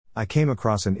I came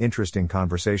across an interesting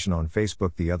conversation on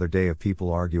Facebook the other day of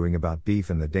people arguing about beef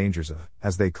and the dangers of,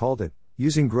 as they called it,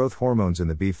 using growth hormones in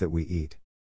the beef that we eat.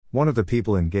 One of the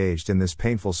people engaged in this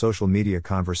painful social media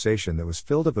conversation that was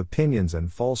filled of opinions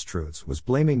and false truths was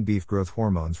blaming beef growth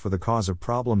hormones for the cause of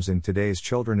problems in today's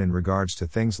children in regards to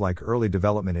things like early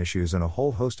development issues and a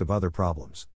whole host of other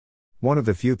problems. One of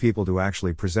the few people to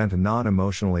actually present a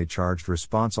non-emotionally charged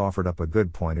response offered up a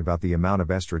good point about the amount of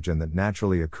estrogen that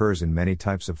naturally occurs in many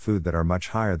types of food that are much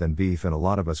higher than beef and a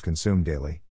lot of us consume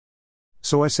daily.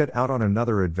 So I set out on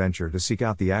another adventure to seek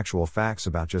out the actual facts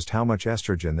about just how much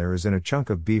estrogen there is in a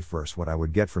chunk of beef versus what I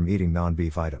would get from eating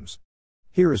non-beef items.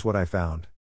 Here is what I found.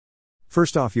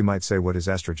 First off, you might say, what is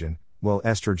estrogen? Well,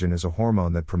 estrogen is a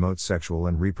hormone that promotes sexual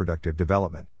and reproductive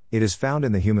development. It is found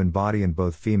in the human body in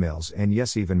both females and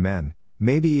yes, even men,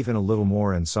 maybe even a little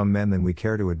more in some men than we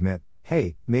care to admit.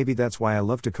 Hey, maybe that's why I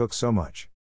love to cook so much.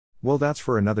 Well, that's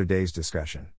for another day's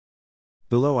discussion.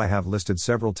 Below I have listed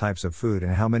several types of food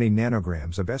and how many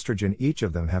nanograms of estrogen each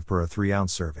of them have per a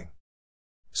 3-ounce serving.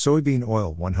 Soybean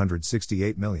oil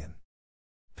 168 million.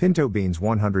 Pinto beans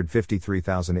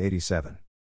 153,087.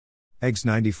 Eggs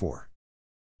 94.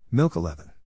 Milk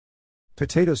 11.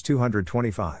 Potatoes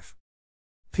 225.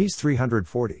 Peas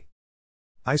 340.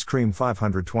 Ice cream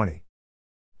 520.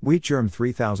 Wheat germ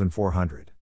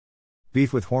 3,400.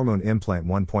 Beef with hormone implant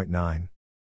 1.9.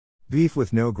 Beef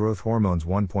with no growth hormones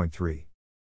 1.3.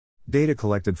 Data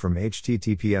collected from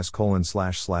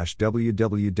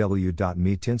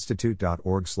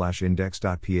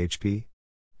https://www.meatinstitute.org/index.php.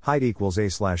 Height equals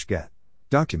a/get.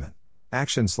 Document.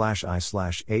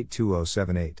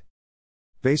 Action/I/82078.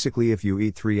 Basically, if you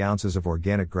eat 3 ounces of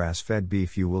organic grass-fed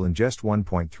beef, you will ingest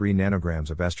 1.3 nanograms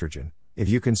of estrogen. If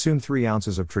you consume 3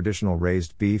 ounces of traditional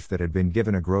raised beef that had been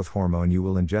given a growth hormone, you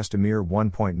will ingest a mere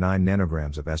 1.9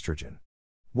 nanograms of estrogen.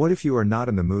 What if you are not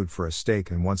in the mood for a steak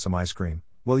and want some ice cream?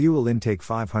 Well, you will intake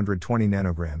 520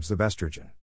 nanograms of estrogen.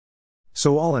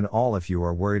 So all in all, if you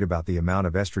are worried about the amount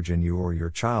of estrogen you or your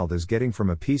child is getting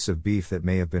from a piece of beef that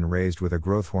may have been raised with a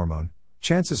growth hormone,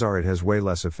 chances are it has way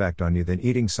less effect on you than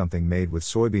eating something made with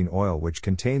soybean oil, which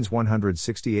contains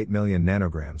 168 million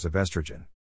nanograms of estrogen.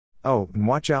 Oh, and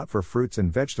watch out for fruits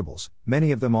and vegetables.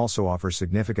 Many of them also offer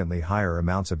significantly higher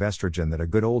amounts of estrogen than a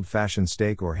good old-fashioned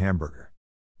steak or hamburger.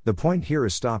 The point here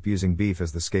is, stop using beef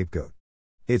as the scapegoat.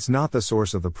 It's not the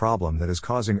source of the problem that is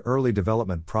causing early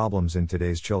development problems in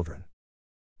today's children.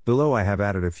 Below I have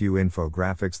added a few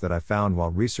infographics that I found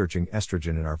while researching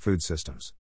estrogen in our food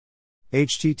systems.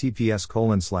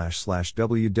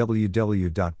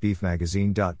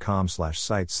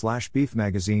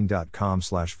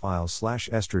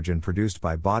 https://www.beefmagazine.com/site/beefmagazine.com/files/estrogen produced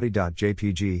by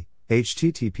body.jpg.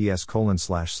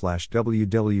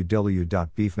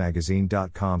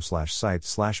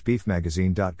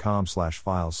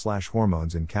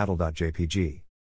 https://www.beefmagazine.com/site/beefmagazine.com/files/hormones in cattle.jpg.